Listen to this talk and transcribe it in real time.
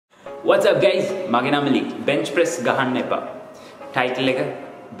What's up guys? මගේ නම ලී. bench press ගහන්න එපා. title එක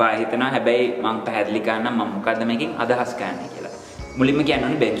බය හිතනවා. හැබැයි මම පැහැදිලි කරන්නම් මම මොකද්ද මේකෙන් අදහස් කරන්නේ කියලා. මුලින්ම කියන්න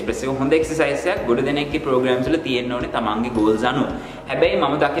ඕනේ bench press එක හොඳ exercise එකක්. ගොඩ දෙනෙක්ගේ programs වල තියෙන්න ඕනේ තමන්ගේ goals අනුව. හැබැයි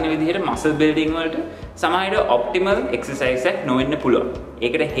මම දකින විදිහට muscle building වලට සමහරවිට optimal exercise එකක් නොවෙන්න පුළුවන්.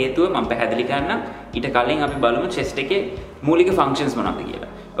 ඒකට හේතුව මම පැහැදිලි කරන්නම්. ඊට කලින් අපි බලමු chest එකේ මූලික functions මොනවද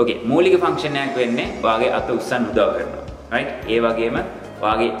කියලා. Okay, මූලික function එකක් වෙන්නේ ඔයාගේ අත උස්සන්න උදව් කරනවා. right? ඒ වගේම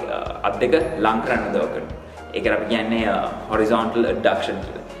ඔයාගේ අත් දෙක ලං කරන්න උදව් කරනවා. ඒකට අපි කියන්නේ horizontal adduction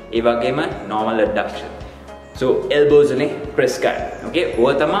කියලා. ඒ වගේම normal adduction. So elbows වලින් press කරන්න. Okay,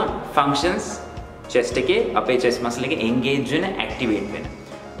 ඔය තමයි functions chest එකේ අපේ chest muscle එක engage වෙන activate වෙන.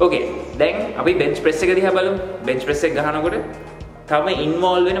 Okay, දැන් අපි bench press එක දිහා බලමු. bench press එක ගහනකොට තව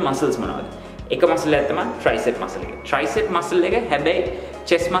involve වෙන muscles මොනවද? එක muscle එකක් තමයි tricep muscle එක. tricep muscle එක හැබැයි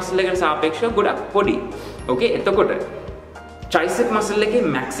chest muscle එකට සාපේක්ෂව ගොඩක් පොඩි. Okay, එතකොට tricep muscle එකේ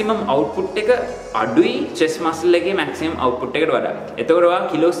maximum output එක අඩුයි chest muscle එකේ maximum output එකට වඩා. එතකොට ඔයා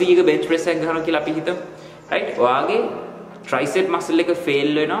කිලෝ 100ක bench press එකක් ගන්නවා කියලා අපි හිතමු. right? ඔයාගේ tricep muscle එක fail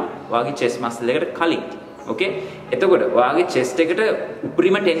වෙනවා ඔයාගේ chest muscle එකට කලින්. okay? එතකොට ඔයාගේ chest එකට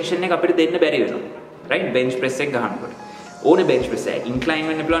උපරිම tension එක අපිට දෙන්න බැරි වෙනවා. right? bench press එක ගන්නකොට. ඕනේ bench press එක incline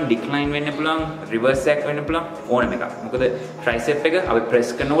වෙන්න පුළුවන්, decline වෙන්න පුළුවන්, reverse එකක් වෙන්න පුළුවන් ඕනම එකක්. මොකද tricep එක අපි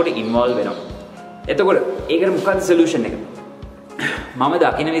press කරනකොට involve වෙනවා. එතකොට ඒකට මොකක්ද solution එක? මම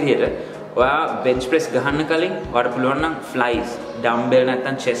දකින විදිහට ඔයා bench press ගහන්න කලින් ඔයාලට පුළුවන් නම් flies, dumbbell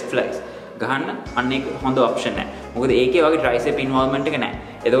නැත්නම් chest flies ගහන්න. අන්න ඒක හොඳ option එක. මොකද ඒකේ වගේ tricep involvement එක නැහැ.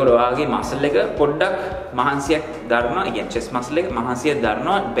 එතකොට ඔයාගේ muscle එක පොඩ්ඩක් මහන්සියක් දරනවා. ඒ කියන්නේ chest muscle එක මහන්සියක්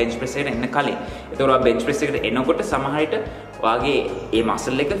දරනවා bench press එකට එන්න කලින්. එතකොට ඔයා bench press එකට එනකොට සමහර විට ඔයාගේ ඒ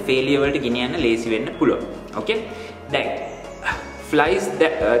muscle එක failure වලට ගෙනියන්න ලේසි වෙන්න පුළුවන්. okay? දැන් flies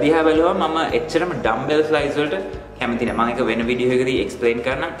දිහා බලුවම මම එච්චරම dumbbell flies වලට කැමති නැහැ. මම ඒක වෙන වීඩියෝ එකකදී explain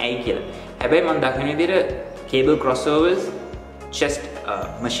කරන්නම් ඇයි කියලා. හැබැයි මම දකින විදිහට cable crossovers, chest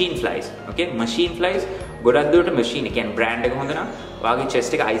machine flies. okay? machine flies ගොඩක් දුරට machine එක කියන්නේ brand එක හොඳ නම් ඔයාගේ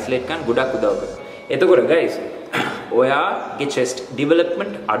chest එක isolate කරන්න ගොඩක් උදව් කරනවා. එතකොට guys ඔයාගේ chest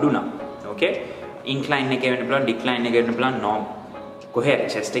development අඩු නම් okay? incline එක වෙන්න පුළුවන්, decline එක වෙන්න පුළුවන්, norm කොහේ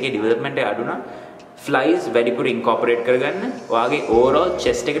chest එකේ development එක අඩු නම් flies වැඩිපුර incorporate කරගන්න ඔයාගේ overall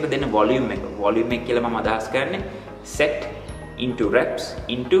chest එකට දෙන්න volume එක. volume එක කියලා මම අදහස් කරන්නේ set into reps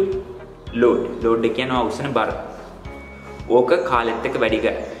into load. load එක කියනවා උස්සන බර. ඕක කාලෙත් එක්ක වැඩි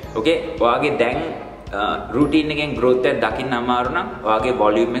කරන්න. okay? ඔයාගේ දැන් routine එකෙන් growth එක දකින්න අමාරු නම් ඔයාගේ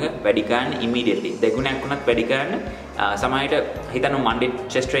volume එක වැඩි කරන්න immediately. දෙගුණයක් වුණත් වැඩි කරන්න. සමහරවිට හිතන්න Monday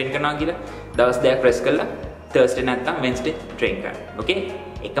chest train කරනවා කියලා දවස් දෙකක් press කළා Thursday නැත්නම් Wednesday train කරන්න. okay?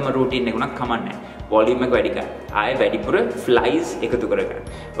 එකම routine එක උනත් කමන්නේ නැහැ. volume එක වැඩි කරන්න. ආයෙ වැඩිපුර flies එකතු කරගන්න.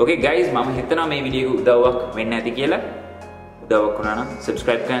 okay guys, මම හිතනවා මේ වීඩියෝ එක උදව්වක් වෙන්න ඇති කියලා. උදව්වක් වුණා නම්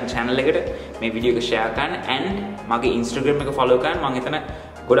subscribe කරන්න channel එකට, මේ වීඩියෝ එක share කරන්න and මගේ Instagram එක follow කරන්න. මම හිතන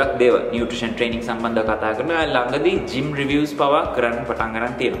ගොඩක් දේවල් nutrition training සම්බන්ධව කතා කරනවා. ළඟදී gym reviews පවා කරන්න පටන්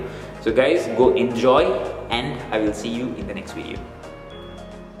ගන්න තියෙනවා. so guys, go enjoy and I will see you in the next video.